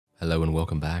Hello and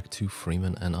welcome back to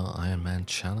Freeman and our Ironman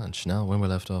challenge. Now, when we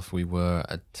left off, we were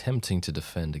attempting to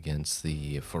defend against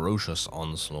the ferocious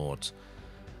onslaught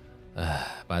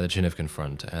by the Chinevkan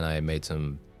front, and I made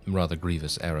some rather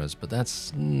grievous errors, but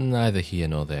that's neither here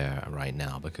nor there right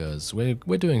now, because we're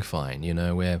doing fine, you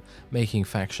know, we're making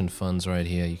faction funds right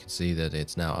here. You can see that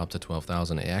it's now up to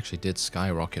 12,000. It actually did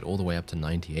skyrocket all the way up to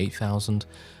 98,000,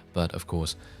 but of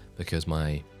course, because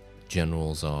my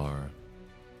generals are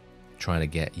trying to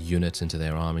get units into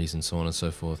their armies and so on and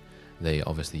so forth, they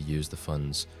obviously use the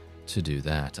funds to do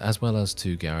that, as well as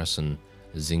to garrison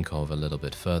Zinkov a little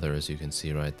bit further. As you can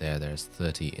see right there, there's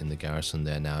 30 in the garrison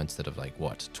there now instead of like,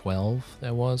 what, 12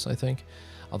 there was, I think.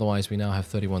 Otherwise, we now have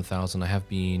 31,000. I have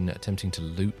been attempting to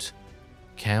loot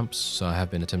camps, so I have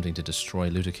been attempting to destroy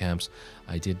looter camps.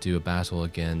 I did do a battle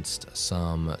against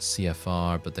some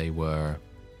CFR, but they were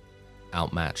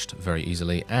outmatched very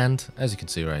easily, and as you can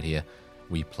see right here,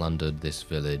 we plundered this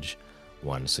village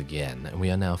once again, and we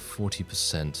are now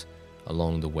 40%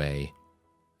 along the way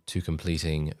to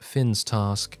completing Finn's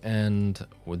task, and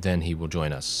then he will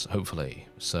join us, hopefully.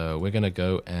 So we're going to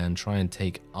go and try and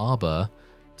take Arbor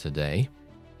today.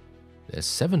 There's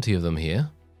 70 of them here,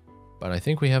 but I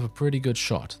think we have a pretty good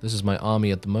shot. This is my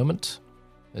army at the moment,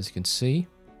 as you can see.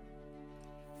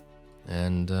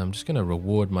 And I'm just going to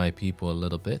reward my people a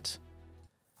little bit,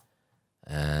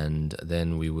 and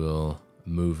then we will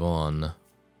move on.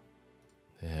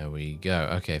 There we go.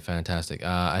 Okay, fantastic.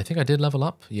 I think I did level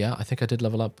up. Yeah, I think I did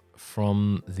level up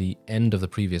from the end of the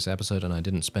previous episode, and I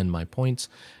didn't spend my points.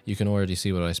 You can already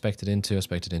see what I spec'd into. I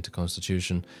spec'd it into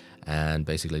Constitution, and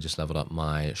basically just leveled up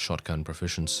my shotgun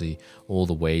proficiency all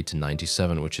the way to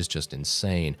 97, which is just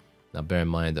insane. Now, bear in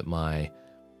mind that my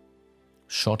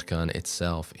shotgun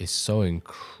itself is so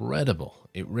incredible.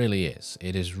 It really is.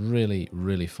 It is really,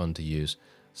 really fun to use.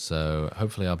 So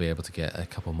hopefully I'll be able to get a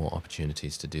couple more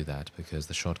opportunities to do that, because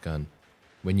the shotgun,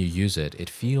 when you use it, it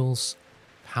feels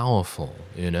powerful,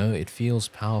 you know? It feels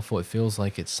powerful. It feels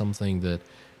like it's something that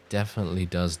definitely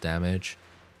does damage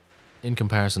in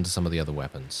comparison to some of the other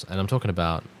weapons. And I'm talking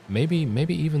about maybe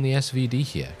even the SVD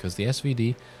here, because the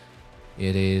SVD,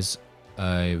 it is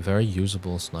a very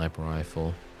usable sniper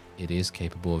rifle. It is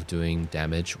capable of doing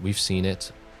damage. We've seen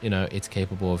it. You know, it's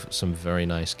capable of some very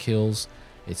nice kills.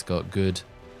 It's got good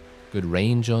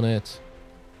range on it,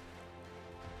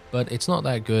 but it's not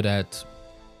that good at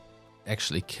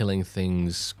actually killing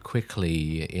things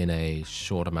quickly in a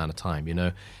short amount of time. You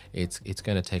know, it's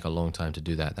going to take a long time to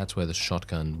do that. That's where the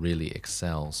shotgun really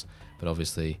excels. But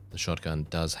obviously the shotgun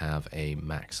does have a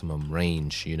maximum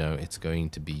range. You know, it's going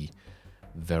to be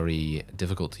very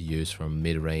difficult to use from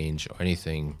mid-range, or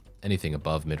anything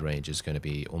above mid-range is going to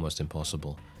be almost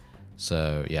impossible.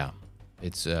 So yeah,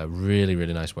 it's a really,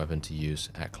 really nice weapon to use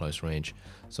at close range.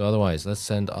 So otherwise, let's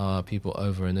send our people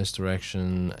over in this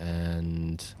direction,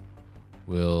 and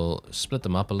we'll split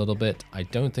them up a little bit. I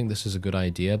don't think this is a good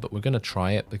idea, but we're going to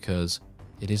try it because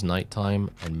it is nighttime,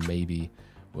 and maybe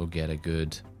we'll get a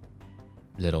good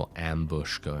little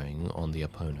ambush going on the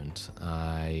opponent.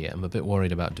 I am a bit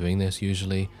worried about doing this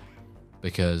usually,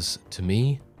 because to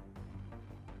me,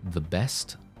 the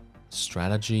best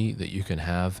strategy that you can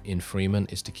have in Freeman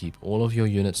is to keep all of your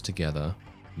units together,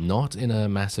 not in a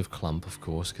massive clump, of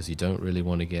course, because you don't really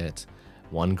want to get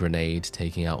one grenade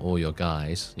taking out all your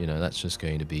guys. You know, that's just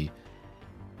going to be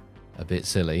a bit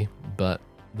silly. But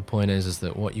the point is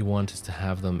that what you want is to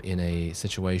have them in a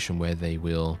situation where they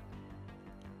will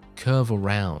curve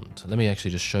around. Let me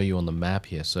actually just show you on the map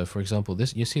here. So for example,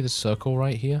 this, you see this circle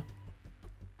right here?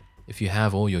 If you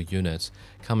have all your units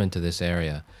come into this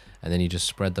area, and then you just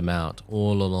spread them out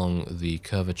all along the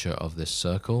curvature of this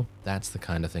circle, that's the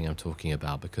kind of thing I'm talking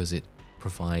about, because it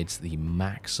provides the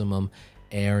maximum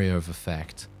area of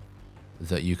effect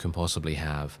that you can possibly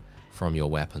have from your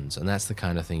weapons. And that's the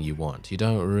kind of thing you want. You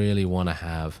don't really want to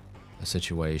have a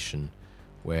situation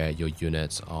where your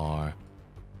units are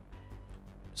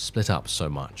split up so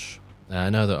much. And I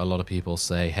know that a lot of people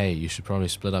say, hey, you should probably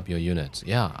split up your units.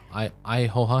 Yeah, I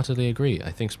wholeheartedly agree.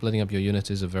 I think splitting up your units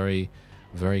is a very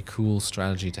cool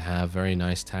strategy to have, very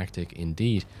nice tactic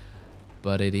indeed,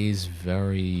 but it is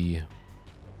very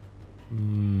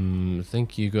I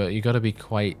think you got to be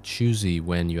quite choosy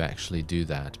when you actually do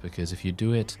that, because if you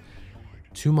do it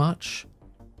too much,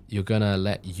 you're gonna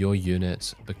let your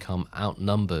units become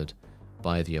outnumbered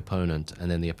by the opponent, and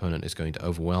then the opponent is going to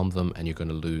overwhelm them, and you're going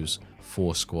to lose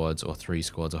 4 squads or 3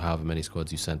 squads or however many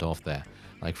squads you sent off there.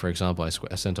 Like for example,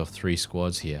 I sent off 3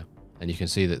 squads here, and you can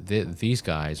see that these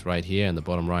guys right here in the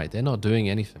bottom right, they're not doing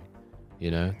anything. You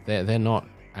know, they're not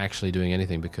actually doing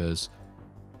anything because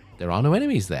there are no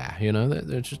enemies there. You know,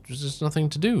 there's just nothing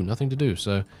to do,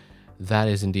 So that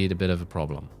is indeed a bit of a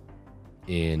problem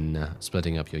in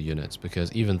splitting up your units,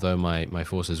 because even though my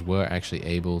forces were actually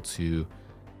able to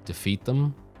defeat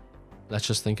them, let's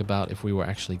just think about if we were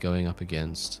actually going up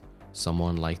against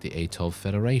someone like the Atov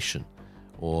Federation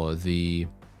or the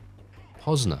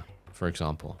Pozna, for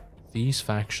example. These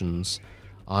factions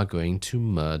are going to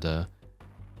murder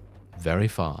very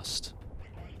fast.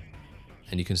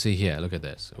 And you can see here, look at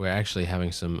this. We're actually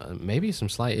having some, maybe some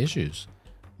slight issues.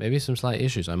 Maybe some slight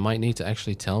issues. I might need to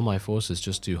actually tell my forces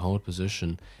just to hold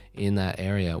position in that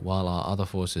area while our other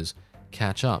forces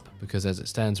catch up. Because as it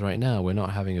stands right now, we're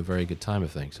not having a very good time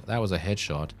of things. That was a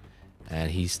headshot, and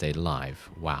he stayed alive.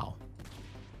 Wow.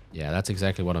 Yeah, that's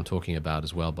exactly what I'm talking about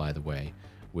as well, by the way,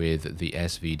 with the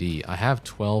SVD. I have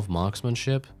 12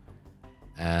 marksmanship,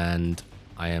 and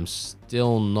I am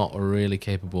still not really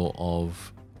capable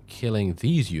of killing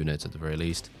these units, at the very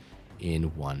least,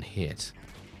 in one hit.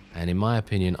 And in my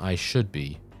opinion, I should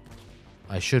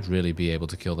really be able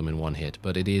to kill them in one hit.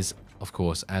 But it is, of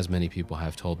course, as many people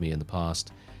have told me in the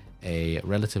past, a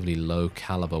relatively low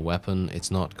caliber weapon. It's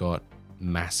not got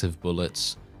massive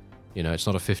bullets. You know, it's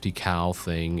not a 50 cal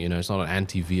thing. You know, it's not an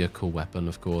anti-vehicle weapon,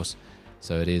 of course.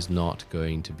 So it is not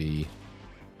going to be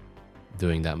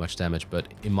doing that much damage. But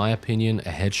in my opinion, a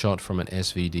headshot from an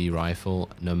SVD rifle,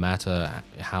 no matter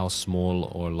how small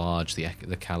or large the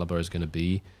caliber is going to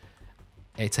be,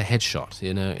 it's a headshot.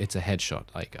 You know, it's a headshot.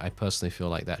 Like, I personally feel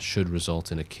like that should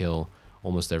result in a kill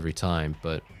almost every time.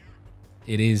 But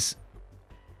it is,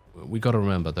 we got to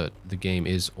remember that the game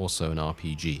is also an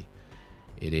RPG.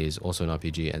 It is also an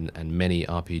RPG, and many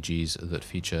RPGs that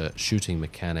feature shooting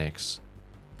mechanics,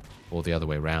 or the other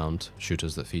way around,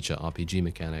 shooters that feature RPG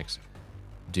mechanics,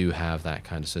 do have that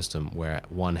kind of system where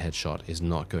one headshot is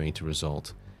not going to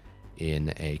result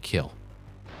in a kill.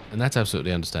 And that's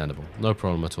absolutely understandable. No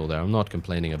problem at all there. I'm not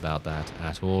complaining about that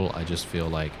at all. I just feel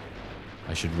like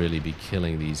I should really be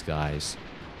killing these guys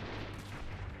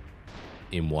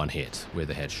in one hit with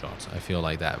a headshot. I feel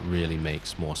like that really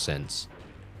makes more sense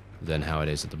than how it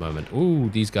is at the moment. Ooh,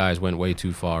 these guys went way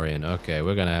too far in. Okay,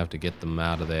 we're going to have to get them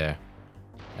out of there.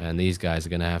 And these guys are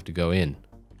going to have to go in,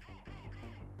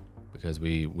 because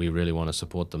we really want to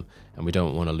support them, and we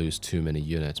don't want to lose too many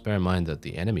units. Bear in mind that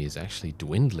the enemy is actually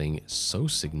dwindling so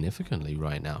significantly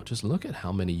right now. Just look at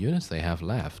how many units they have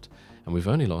left, and we've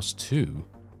only lost 2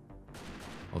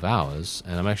 of ours,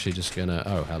 and I'm actually just going to...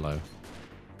 Oh, hello.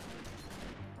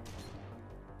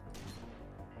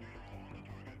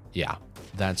 Yeah,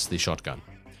 that's the shotgun.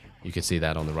 You can see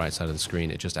that on the right side of the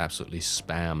screen. It just absolutely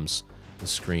spams the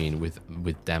screen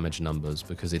with damage numbers,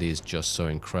 because it is just so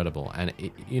incredible. And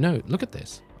it, you know, look at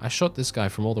this. I shot this guy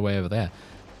from all the way over there.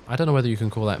 I don't know whether you can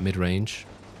call that mid-range.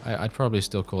 I'd probably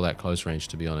still call that close range,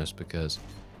 to be honest, because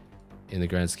in the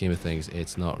grand scheme of things,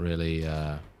 it's not really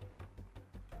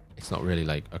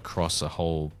like across a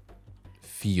whole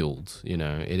field, you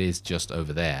know. It is just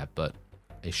over there, but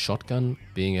a shotgun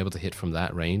being able to hit from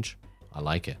that range, I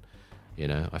like it. You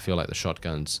know, I feel like the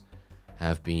shotguns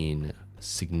have been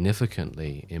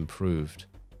significantly improved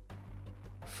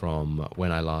from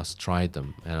when I last tried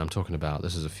them, and I'm talking about,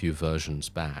 this is a few versions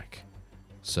back.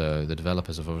 So the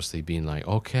developers have obviously been like,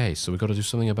 okay, so we've got to do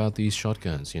something about these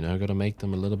shotguns, you know, got to make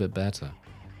them a little bit better.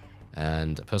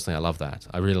 And personally, I love that.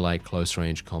 I really like close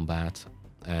range combat,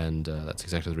 and that's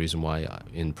exactly the reason why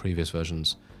in previous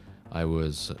versions I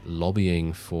was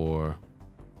lobbying for,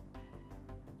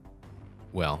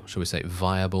 well, shall we say,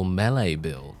 viable melee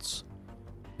builds.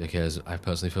 Because I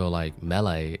personally feel like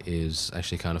melee is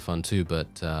actually kind of fun too,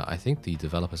 but I think the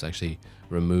developers actually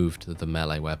removed the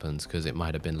melee weapons because it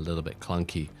might have been a little bit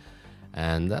clunky,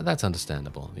 and that's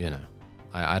understandable, you know.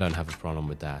 I don't have a problem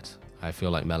with that. I feel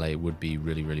like melee would be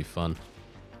really, really fun,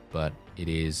 but it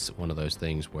is one of those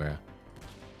things where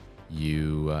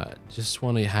you just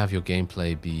want to have your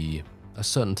gameplay be a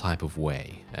certain type of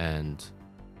way, and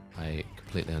I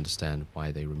completely understand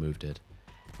why they removed it.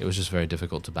 It was just very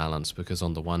difficult to balance, because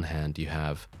on the one hand you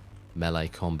have melee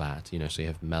combat, you know, so you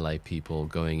have melee people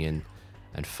going in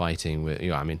and fighting with, you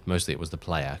know, I mean, mostly it was the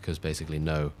player, because basically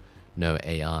no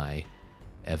AI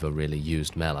ever really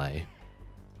used melee.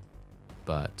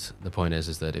 But the point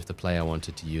is that if the player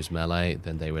wanted to use melee,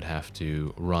 then they would have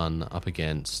to run up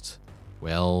against,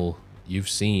 well, you've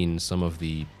seen some of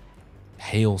the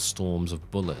hailstorms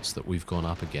of bullets that we've gone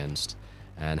up against,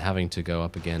 and having to go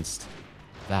up against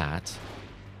that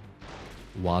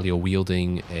while you're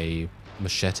wielding a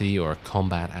machete or a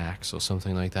combat axe or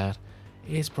something like that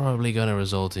is probably going to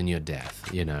result in your death.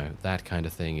 You know, that kind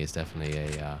of thing is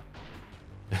definitely a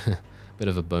bit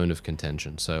of a bone of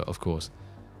contention. So, of course,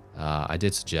 I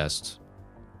did suggest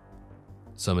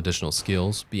some additional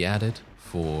skills be added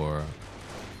for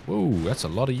Whoa, that's a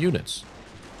lot of units.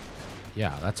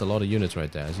 Yeah, that's a lot of units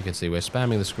right there. As you can see, we're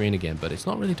spamming the screen again, but it's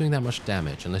not really doing that much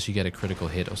damage unless you get a critical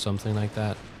hit or something like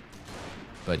that.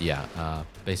 But yeah,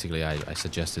 basically I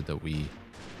suggested that we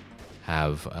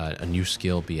have a new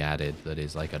skill be added that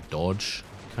is like a dodge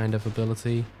kind of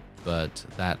ability, but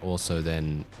that also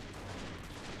then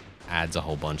adds a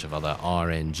whole bunch of other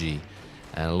RNG.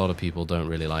 And a lot of people don't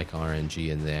really like RNG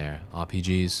in their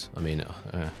RPGs. I mean,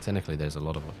 technically there's a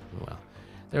lot of, well,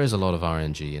 there is a lot of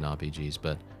RNG in RPGs,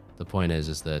 but the point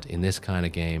is that in this kind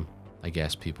of game, I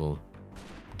guess people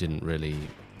didn't really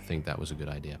think that was a good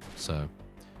idea. So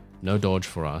no dodge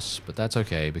for us, but that's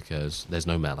okay because there's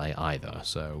no melee either.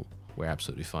 So we're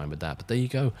absolutely fine with that. But there you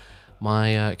go.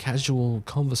 My casual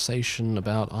conversation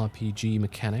about RPG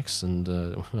mechanics and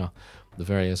well, the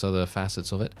various other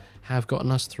facets of it have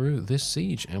gotten us through this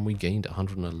siege, and we gained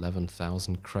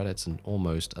 111,000 credits and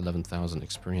almost 11,000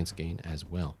 experience gain as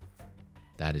well.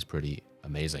 That is pretty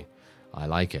amazing. I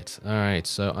like it. All right,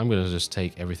 so I'm going to just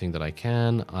take everything that I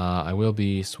can. I will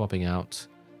be swapping out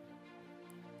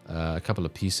a couple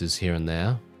of pieces here and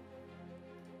there.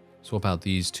 Swap out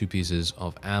these 2 pieces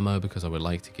of ammo because I would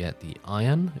like to get the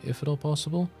iron, if at all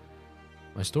possible.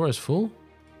 My store is full.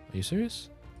 Are you serious?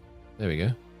 There we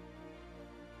go.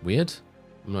 Weird.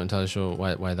 I'm not entirely sure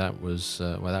why that was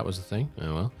the thing.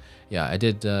 Oh well. Yeah, I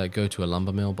did go to a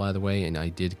lumber mill, by the way, and I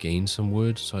did gain some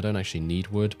wood, so I don't actually need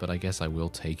wood, but I guess I will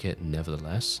take it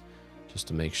nevertheless, just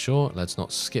to make sure. Let's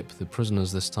not skip the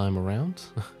prisoners this time around.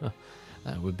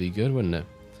 That would be good, wouldn't it?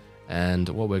 And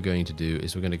what we're going to do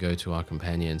is we're going to go to our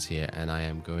companions here, and I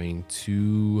am going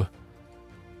to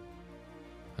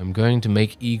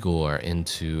make Igor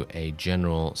into a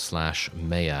general /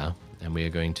 mayor, and we are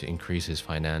going to increase his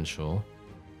financial,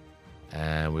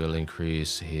 and we'll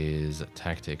increase his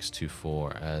tactics to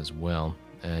 4 as well.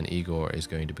 And Igor is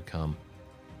going to become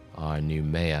our new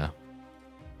mayor.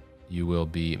 You will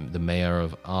be the mayor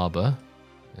of Arbor.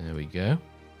 There we go.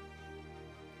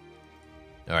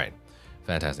 All right.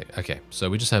 Fantastic. Okay, so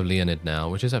we just have Leonid now,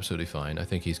 which is absolutely fine. I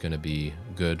think he's going to be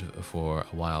good for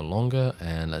a while longer,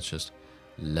 and let's just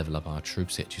level up our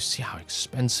troops here. Do you see how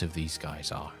expensive these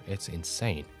guys are? It's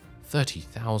insane.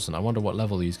 30,000. I wonder what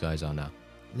level these guys are now.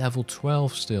 Level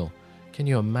 12 still. Can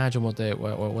you imagine what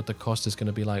the cost is going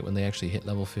to be like when they actually hit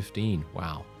level 15?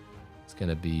 Wow. It's going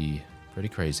to be pretty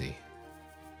crazy.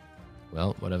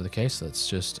 Well, whatever the case, let's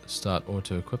just start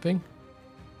auto-equipping.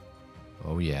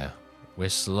 Oh, yeah. We're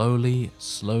slowly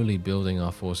building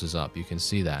our forces up. You can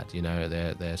see that, you know,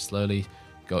 they're slowly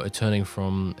turning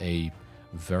from a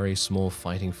very small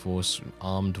fighting force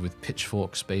armed with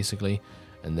pitchforks, basically,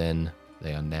 and then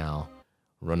they are now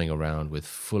running around with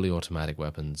fully automatic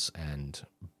weapons and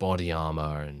body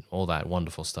armor and all that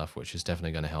wonderful stuff, which is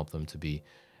definitely going to help them to be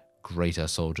greater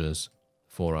soldiers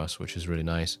for us, which is really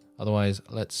nice. Otherwise,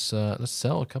 let's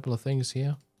sell a couple of things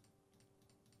here.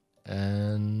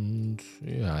 And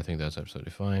yeah, I think that's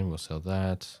absolutely fine. We'll sell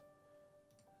that.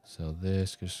 Sell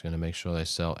this. Just going to make sure I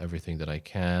sell everything that I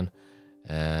can.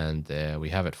 And there we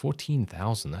have it.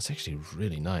 14,000. That's actually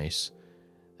really nice.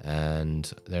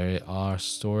 And there are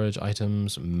storage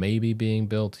items maybe being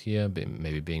built here.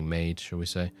 Maybe being made, shall we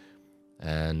say.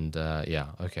 And yeah,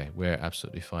 okay. We're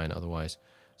absolutely fine otherwise.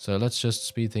 So let's just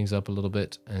speed things up a little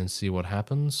bit and see what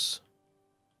happens.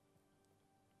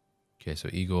 Okay, so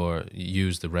Igor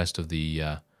used the rest of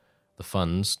the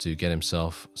funds to get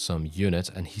himself some units,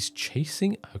 and he's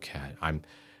chasing. Okay,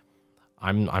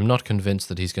 I'm not convinced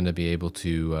that he's going to be able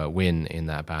to win in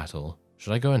that battle.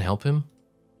 Should I go and help him?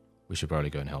 We should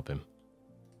probably go and help him.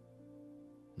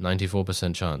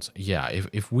 94% chance. Yeah,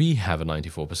 if we have a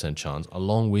 94% chance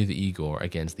along with Igor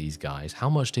against these guys, how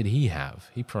much did he have?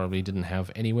 He probably didn't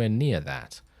have anywhere near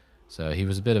that. So he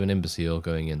was a bit of an imbecile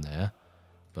going in there.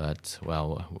 But,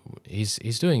 well, he's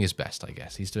doing his best, I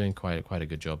guess. He's doing quite a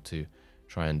good job to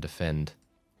try and defend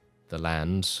the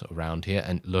lands around here.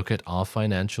 And look at our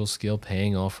financial skill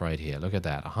paying off right here. Look at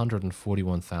that.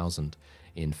 141,000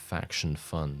 in faction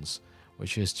funds,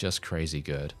 which is just crazy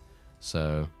good.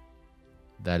 So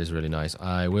that is really nice.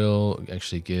 I will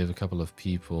actually give a couple of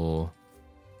people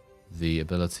the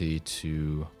ability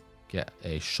to get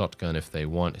a shotgun if they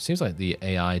want. It seems like the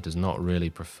AI does not really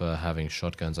prefer having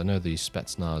shotguns. I know the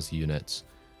Spetsnaz units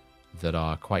that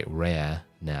are quite rare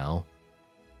now.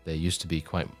 They used to be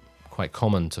quite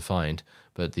common to find,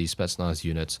 but the Spetsnaz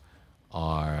units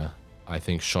are, I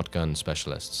think, shotgun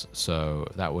specialists. So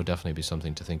that would definitely be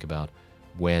something to think about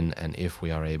when and if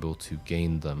we are able to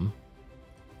gain them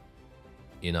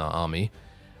in our army.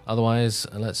 Otherwise,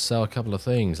 let's sell a couple of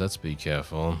things. Let's be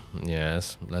careful.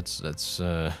 Yes, let's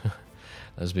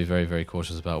Let's be very, very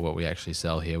cautious about what we actually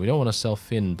sell here. We don't want to sell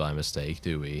Finn by mistake,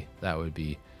 do we? That would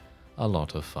be a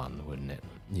lot of fun, wouldn't it?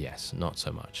 Yes, not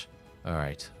so much. All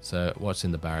right, so what's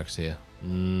in the barracks here?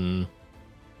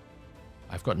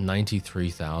 I've got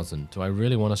 93,000. Do I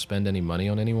really want to spend any money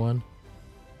on anyone?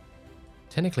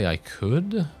 Technically, I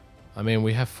could. I mean,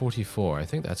 we have 44. I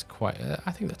think that's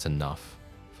I think that's enough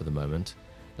for the moment.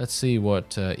 Let's see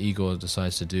what Igor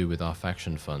decides to do with our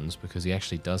faction funds, because he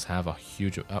actually does have a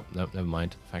huge... Oh, no, never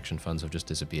mind. Faction funds have just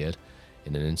disappeared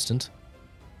in an instant.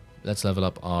 Let's level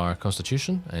up our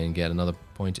constitution and get another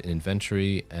point in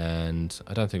inventory, and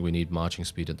I don't think we need marching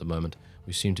speed at the moment.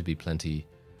 We seem to be plenty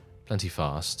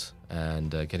fast,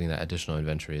 and getting that additional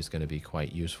inventory is going to be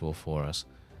quite useful for us.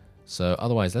 So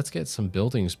otherwise, let's get some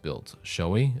buildings built,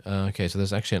 shall we? Okay, so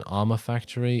there's actually an armor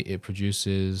factory. It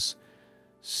produces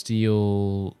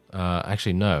steel...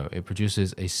 actually, no. It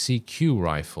produces a CQ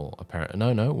rifle,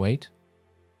 apparently. No, wait.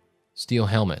 Steel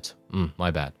helmet.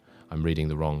 My bad. I'm reading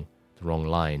the wrong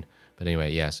line. But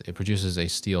anyway, yes, it produces a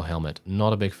steel helmet.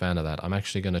 Not a big fan of that. I'm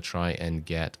actually going to try and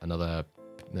get another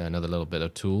little bit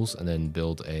of tools and then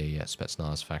build a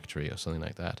Spetsnaz factory or something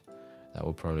like that. That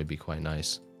would probably be quite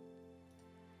nice.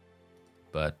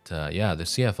 But yeah, the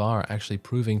CFR are actually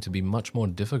proving to be much more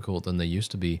difficult than they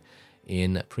used to be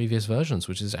in previous versions,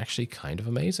 which is actually kind of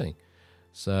amazing.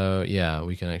 So yeah,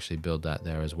 we can actually build that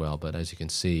there as well. But as you can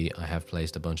see, I have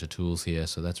placed a bunch of tools here,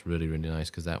 so that's really, really nice,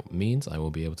 because that means I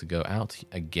will be able to go out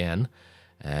again,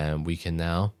 and we can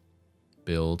now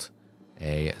build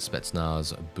a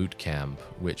Spetsnaz boot camp,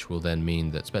 which will then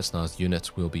mean that Spetsnaz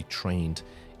units will be trained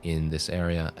in this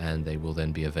area, and they will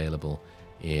then be available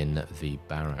in the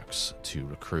barracks to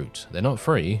recruit. They're not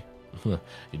free. You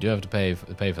do have to pay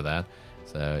for that.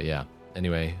 So yeah.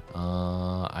 Anyway,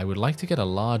 I would like to get a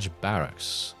large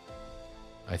barracks.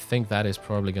 I think that is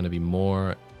probably going to be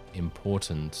more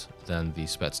important than the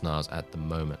Spetsnaz at the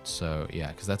moment. So yeah,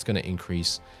 because that's going to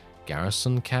increase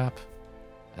garrison cap,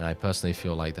 and I personally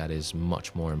feel like that is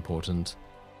much more important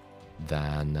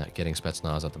than getting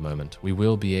Spetsnaz at the moment. We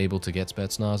will be able to get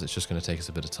Spetsnaz, it's just going to take us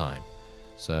a bit of time.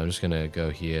 So I'm just going to go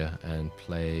here and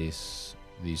place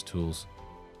these tools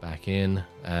back in,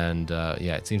 and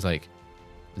yeah, it seems like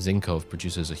Zinkov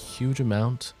produces a huge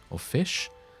amount of fish,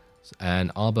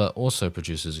 and Alba also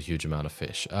produces a huge amount of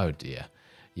fish. Oh dear.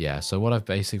 Yeah, so what I've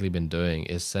basically been doing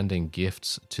is sending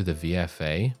gifts to the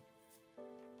VFA,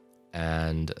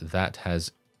 and that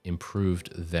has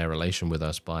improved their relation with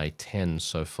us by 10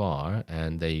 so far,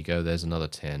 and there you go, there's another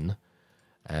 10,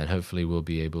 and hopefully we'll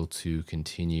be able to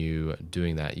continue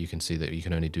doing that. You can see that you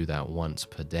can only do that once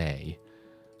per day,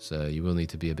 so you will need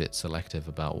to be a bit selective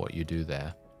about what you do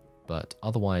there. But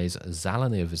otherwise,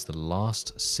 Zalaniv is the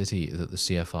last city that the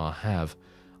CFR have.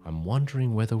 I'm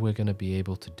wondering whether we're going to be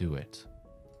able to do it.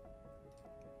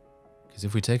 Because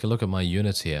if we take a look at my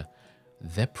units here,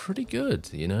 they're pretty good,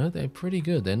 you know? They're pretty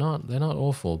good. They're not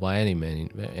awful by any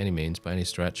means, by any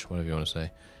stretch, whatever you want to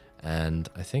say. And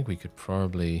I think we could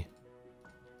probably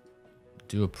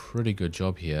do a pretty good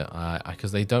job here.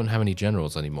 Because they don't have any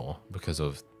generals anymore because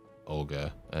of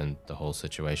Olga and the whole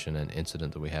situation and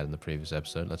incident that we had in the previous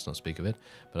episode. Let's not speak of it.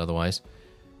 But otherwise,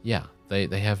 yeah,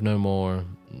 they have no more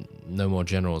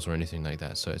generals or anything like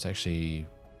that. So it's actually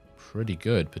pretty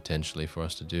good potentially for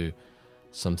us to do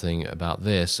something about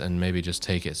this and maybe just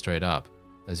take it straight up.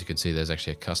 As you can see, there's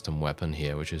actually a custom weapon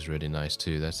here, which is really nice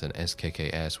too. That's an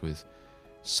SKKS with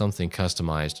something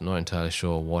customized. I'm not entirely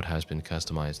sure what has been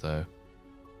customized though.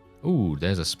 Ooh,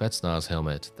 there's a Spetsnaz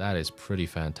helmet. That is pretty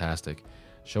fantastic.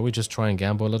 Shall we just try and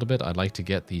gamble a little bit? I'd like to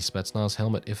get the Spetsnaz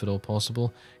helmet if at all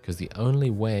possible, because the only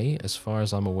way, as far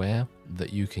as I'm aware,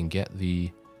 that you can get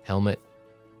the helmet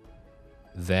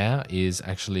there is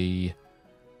actually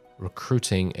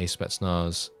recruiting a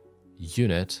Spetsnaz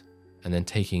unit and then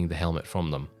taking the helmet from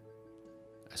them.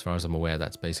 As far as I'm aware,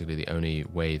 that's basically the only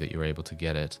way that you're able to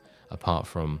get it, apart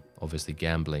from obviously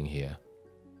gambling here.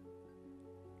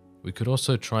 We could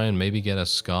also try and maybe get a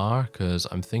Scar, because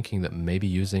I'm thinking that maybe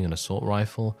using an assault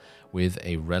rifle with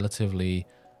a relatively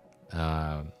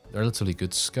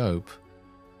good scope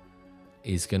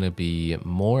is going to be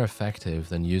more effective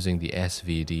than using the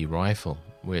SVD rifle,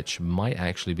 which might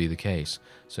actually be the case.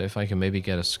 So if I can maybe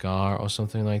get a Scar or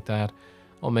something like that,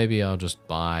 or maybe I'll just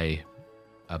buy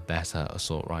a better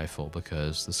assault rifle,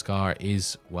 because the Scar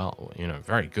is, well, you know,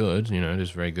 very good. You know, it is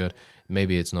very good.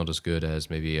 Maybe it's not as good as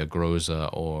maybe a Groza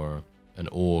or an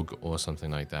Org or something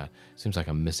like that. Seems like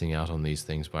I'm missing out on these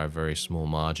things by a very small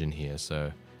margin here. So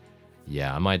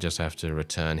yeah, I might just have to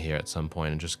return here at some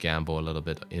point and just gamble a little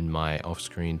bit in my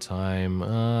off-screen time.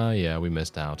 Yeah, we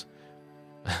missed out.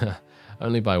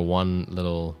 Only by one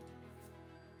little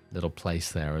little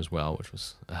place there as well, which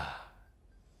was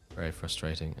very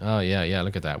frustrating. Oh, yeah,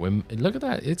 look at that. Look at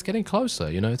that. It's getting closer,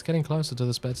 you know, it's getting closer to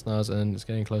the Spetsnaz and it's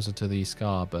getting closer to the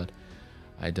Scar, but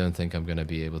I don't think I'm going to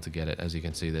be able to get it. As you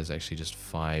can see, there's actually just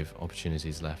 5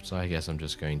 opportunities left, so I guess I'm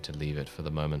just going to leave it for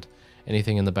the moment.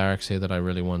 Anything in the barracks here that I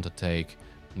really want to take?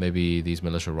 Maybe these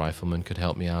militia riflemen could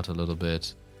help me out a little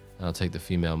bit. I'll take the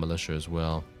female militia as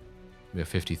well. We have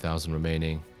 50,000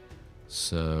 remaining,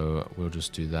 so we'll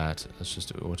just do that. Let's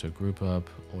just do auto group up,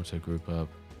 auto group up,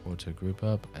 auto group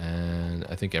up, and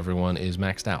I think everyone is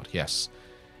maxed out. Yes,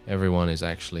 everyone is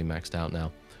actually maxed out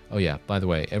now. Oh yeah, by the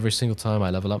way, every single time I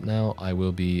level up now, I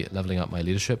will be leveling up my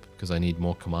leadership because I need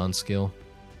more command skill,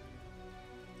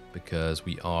 because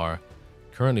we are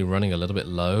currently running a little bit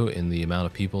low in the amount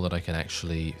of people that I can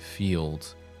actually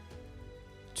field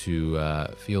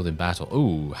in battle.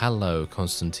 Oh, hello,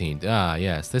 Constantine. Ah,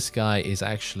 yes, this guy is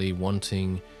actually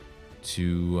wanting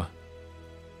to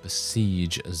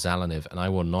besiege Zalaniv, and I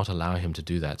will not allow him to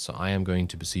do that, so I am going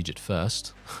to besiege it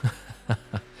first.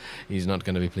 He's not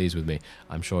going to be pleased with me.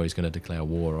 I'm sure he's going to declare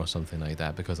war or something like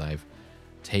that because I've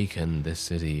taken this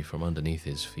city from underneath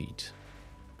his feet.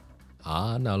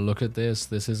 Ah, now look at this.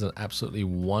 This is an absolutely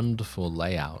wonderful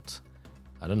layout.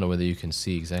 I don't know whether you can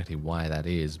see exactly why that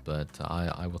is, but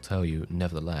I will tell you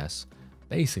nevertheless.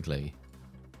 Basically,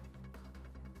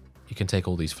 you can take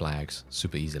all these flags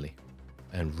super easily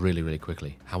and really, really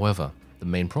quickly. However, the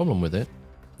main problem with it,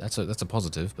 that's a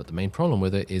positive, but the main problem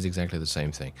with it is exactly the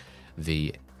same thing.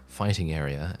 The fighting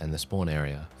area and the spawn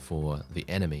area for the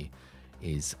enemy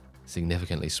is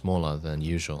significantly smaller than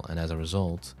usual, and as a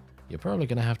result, you're probably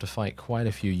going to have to fight quite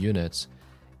a few units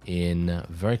in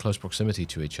very close proximity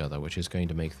to each other, which is going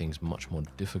to make things much more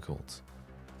difficult.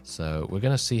 So we're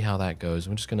going to see how that goes.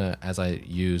 I'm just going to, as I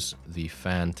use the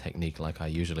fan technique like I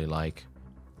usually like,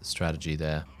 the strategy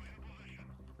there,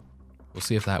 we'll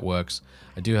see if that works.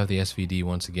 I do have the SVD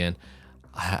once again.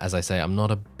 As I say, I'm not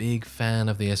a big fan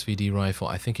of the SVD rifle.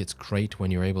 I think it's great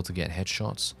when you're able to get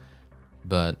headshots,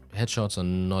 but headshots are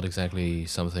not exactly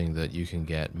something that you can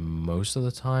get most of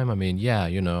the time. I mean, yeah,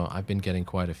 you know, I've been getting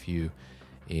quite a few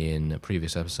in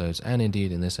previous episodes, and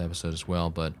indeed in this episode as well,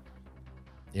 but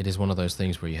it is one of those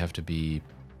things where you have to be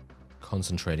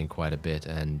concentrating quite a bit,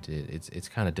 and it's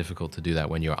kind of difficult to do that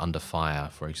when you're under fire,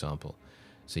 for example.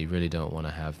 So you really don't want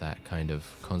to have that kind of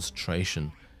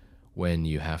concentration when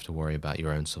you have to worry about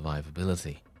your own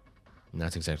survivability. And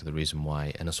that's exactly the reason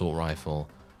why an assault rifle,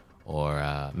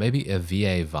 or maybe a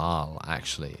VA Val,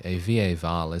 actually. A VA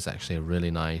Val is actually a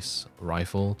really nice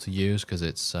rifle to use because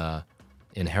it's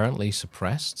inherently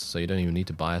suppressed, so you don't even need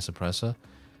to buy a suppressor.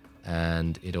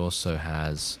 And it also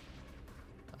has,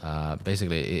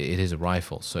 basically, it is a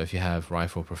rifle. So if you have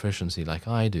rifle proficiency like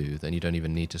I do, then you don't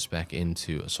even need to spec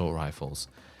into assault rifles.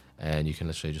 And you can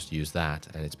literally just use that,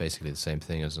 and it's basically the same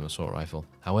thing as an assault rifle.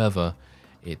 However,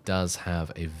 it does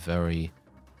have a very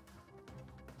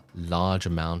large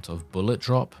amount of bullet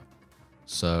drop.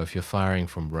 So if you're firing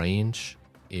from range,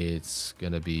 it's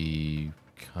going to be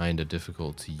kind of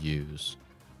difficult to use.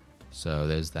 So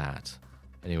there's that.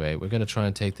 Anyway, we're going to try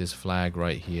and take this flag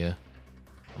right here.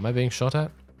 Am I being shot at?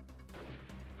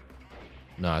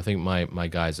 No, I think my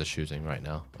guys are shooting right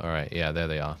now. Alright, yeah, there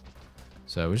they are.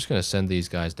 So we're just going to send these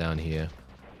guys down here.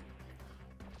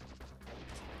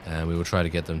 And we will try to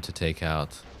get them to take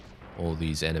out all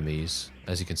these enemies.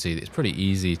 As you can see, it's pretty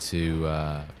easy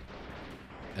to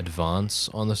advance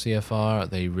on the CFR.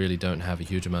 They really don't have a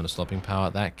huge amount of stopping power.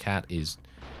 That cat is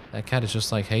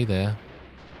just like, hey there.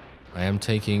 I am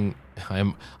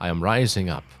rising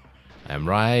up. I am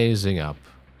rising up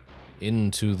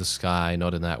into the sky,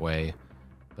 not in that way.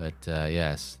 But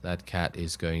yes, that cat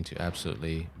is going to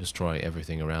absolutely destroy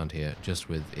everything around here just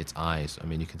with its eyes. I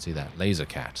mean, you can see that. Laser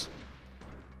cat.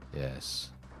 Yes.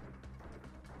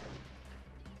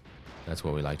 That's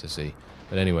what we like to see.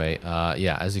 But anyway,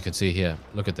 yeah, as you can see here,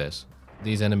 look at this.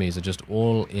 These enemies are just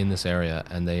all in this area,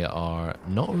 and they are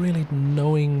not really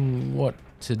knowing what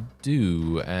to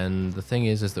do. And the thing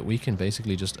is that we can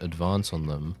basically just advance on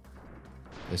them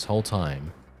this whole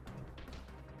time.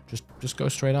 Just go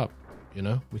straight up. You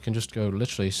know, we can just go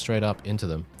literally straight up into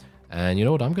them. And you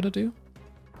know what I'm going to do?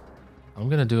 I'm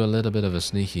going to do a little bit of a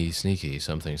sneaky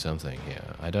something here.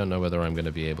 I don't know whether I'm going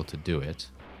to be able to do it.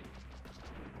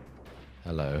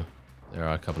 Hello. There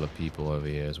are a couple of people over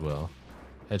here as well.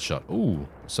 Headshot. Ooh,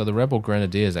 so the Rebel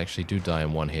Grenadiers actually do die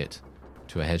in one hit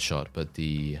to a headshot, but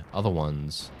the other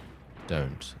ones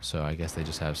don't. So I guess they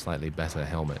just have slightly better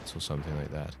helmets or something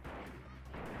like that.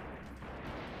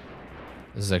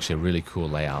 This is actually a really cool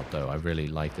layout, though. I really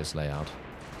like this layout.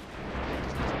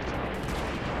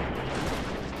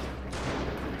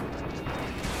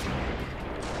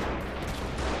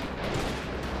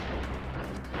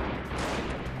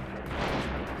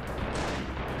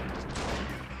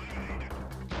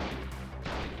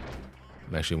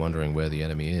 I'm actually wondering where the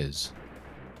enemy is.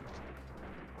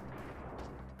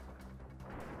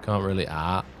 Can't really...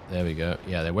 Ah, there we go.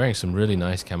 Yeah, they're wearing some really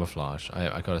nice camouflage.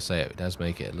 I gotta say, it does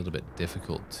make it a little bit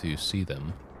difficult to see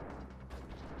them.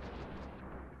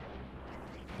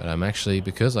 But I'm actually,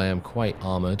 because I am quite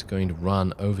armored, going to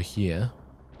run over here.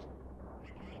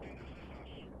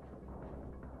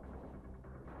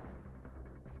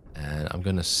 And I'm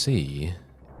going to see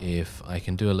if I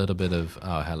can do a little bit of...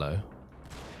 Oh, hello.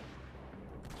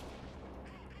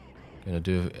 Going to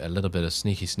do a little bit of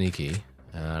sneaky.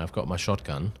 And I've got my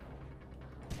shotgun.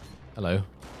 Hello.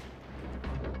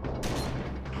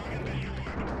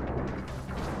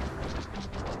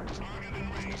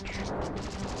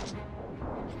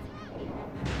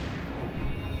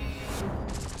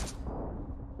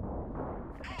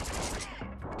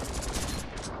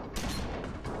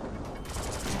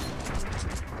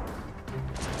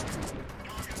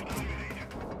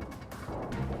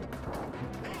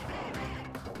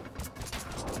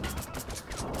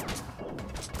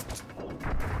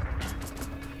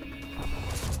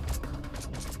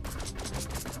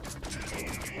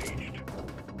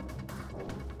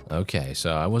 Okay,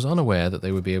 so I was unaware that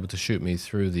they would be able to shoot me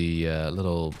through the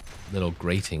little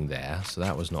grating there, so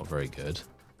that was not very good.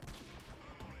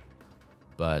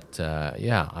 But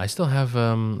yeah, I still have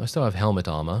helmet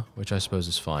armor, which I suppose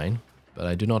is fine, but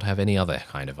I do not have any other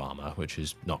kind of armor, which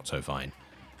is not so fine.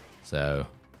 So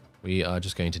we are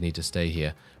just going to need to stay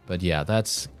here. But yeah,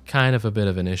 that's kind of a bit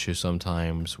of an issue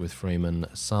sometimes with Freeman.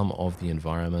 Some of the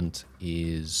environment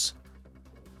is,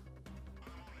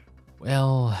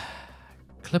 well,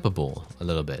 clippable a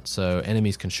little bit, so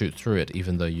enemies can shoot through it,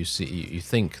 even though you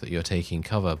think that you're taking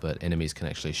cover, but enemies can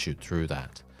actually shoot through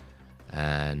that,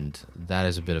 and that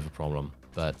is a bit of a problem.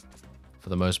 But for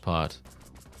the most part,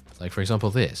 like for example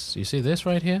this, you see this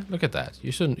right here? Look at that.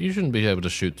 You shouldn't be able to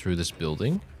shoot through this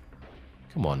building.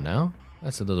 Come on now,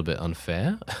 that's a little bit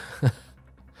unfair.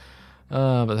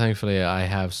 But thankfully I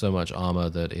have so much armor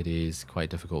that it is quite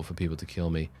difficult for people to kill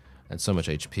me, and so much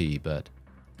HP. But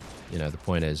you know, the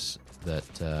point is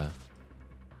that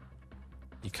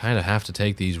you kind of have to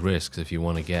take these risks if you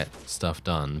want to get stuff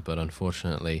done. But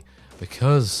unfortunately,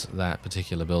 because that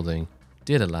particular building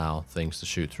did allow things to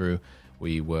shoot through,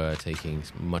 we were taking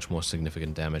much more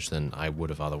significant damage than I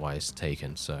would have otherwise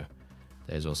taken. So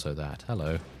there's also that.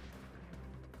 Hello.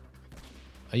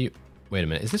 Are you... Wait a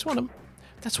minute. Is this one of...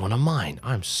 That's one of mine.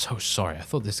 I'm so sorry. I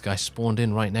thought this guy spawned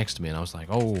in right next to me, and I was like,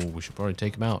 oh, we should probably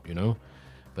take him out, you know?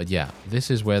 But yeah,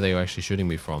 this is where they were actually shooting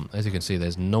me from. As you can see,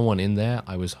 there's no one in there.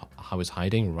 I was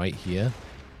hiding right here,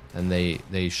 and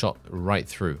they shot right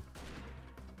through.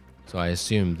 So I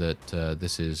assumed that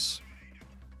this is...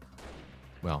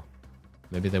 Well,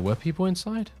 maybe there were people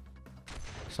inside?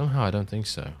 Somehow I don't think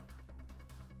so.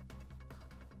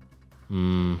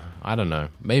 I don't know.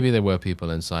 Maybe there were people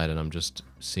inside and I'm just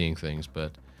seeing things,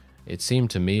 but it seemed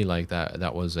to me like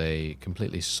that was a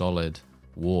completely solid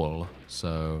wall.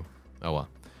 So, oh well.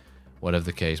 Whatever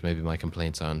the case, maybe my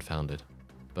complaints are unfounded.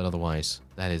 But otherwise,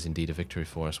 that is indeed a victory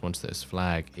for us. Once this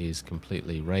flag is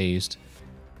completely raised,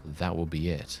 that will be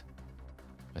it.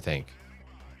 I think.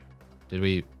 Did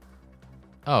we...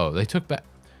 Oh, they took back...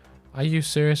 Are you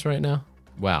serious right now?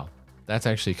 Wow. That's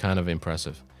actually kind of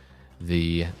impressive.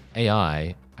 The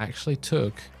AI actually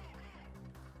took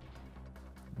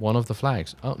one of the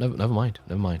flags. Oh, never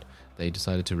mind. They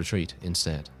decided to retreat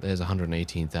instead. There's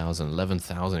 118,000,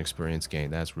 11,000 experience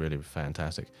gain. That's really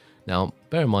fantastic. Now,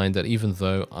 bear in mind that even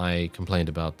though I complained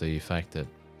about the fact that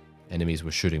enemies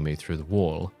were shooting me through the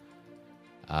wall,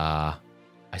 I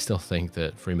still think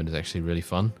that Freeman is actually really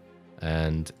fun.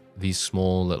 And these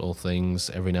small little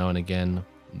things every now and again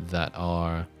that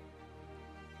are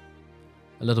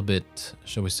a little bit,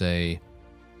 shall we say,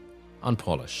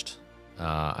 unpolished.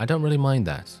 I don't really mind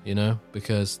that, you know,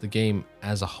 because the game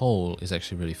as a whole is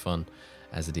actually really fun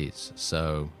as it is.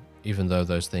 So even though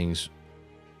those things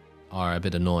are a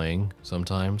bit annoying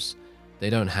sometimes,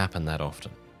 they don't happen that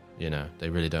often. You know, they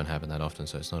really don't happen that often,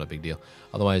 so it's not a big deal.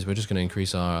 Otherwise, we're just going to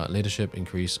increase our leadership,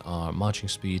 increase our marching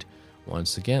speed.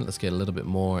 Once again, let's get a little bit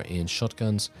more in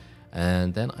shotguns.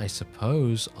 And then I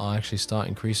suppose I'll actually start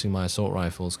increasing my assault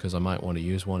rifles, because I might want to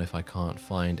use one if I can't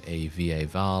find a VA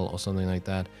Val or something like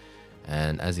that.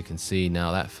 And as you can see,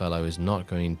 now that fellow is not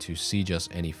going to siege us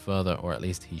any further, or at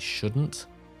least he shouldn't.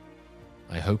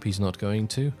 I hope he's not going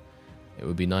to. It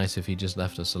would be nice if he just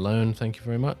left us alone. Thank you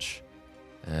very much.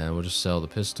 And we'll just sell the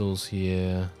pistols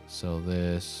here. Sell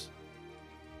this.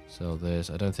 Sell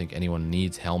this. I don't think anyone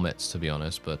needs helmets, to be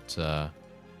honest, but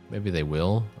maybe they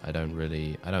will. I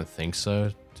don't think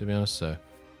so, to be honest. So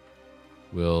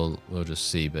we'll just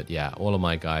see. But yeah, all of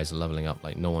my guys are leveling up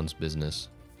like no one's business.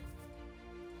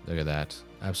 Look at that.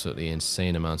 Absolutely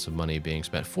insane amounts of money being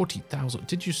spent. 40,000.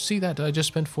 Did you see that? Did I just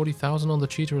spend 40,000 on the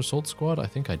cheater assault squad? I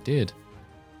think I did.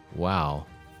 Wow.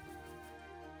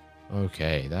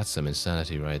 Okay, that's some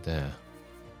insanity right there.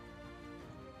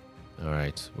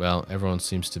 Alright, well, everyone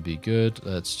seems to be good.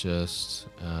 Let's just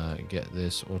get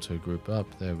this auto group up.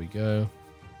 There we go.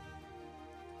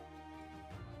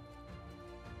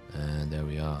 And there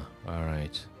we are.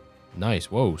 Alright.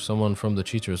 Nice. Whoa, someone from the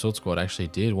cheater assault squad actually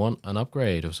did want an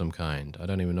upgrade of some kind. I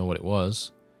don't even know what it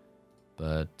was.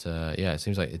 But yeah, it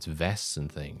seems like it's vests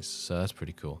and things. So that's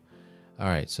pretty cool.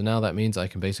 Alright, so now that means I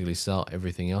can basically sell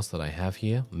everything else that I have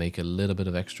here. Make a little bit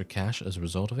of extra cash as a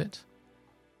result of it.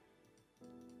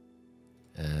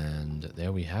 And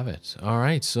there we have it.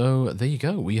 Alright, so there you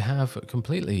go. We have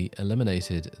completely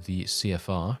eliminated the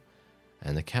CFR.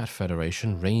 And the Cat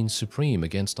Federation reigns supreme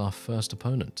against our first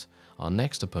opponent. Our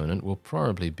next opponent will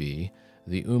probably be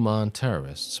the Uman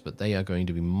terrorists, but they are going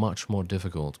to be much more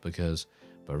difficult because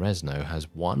Berezno has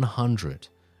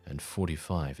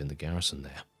 145 in the garrison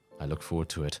there. I look forward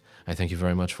to it. I thank you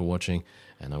very much for watching,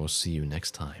 and I will see you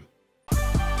next time.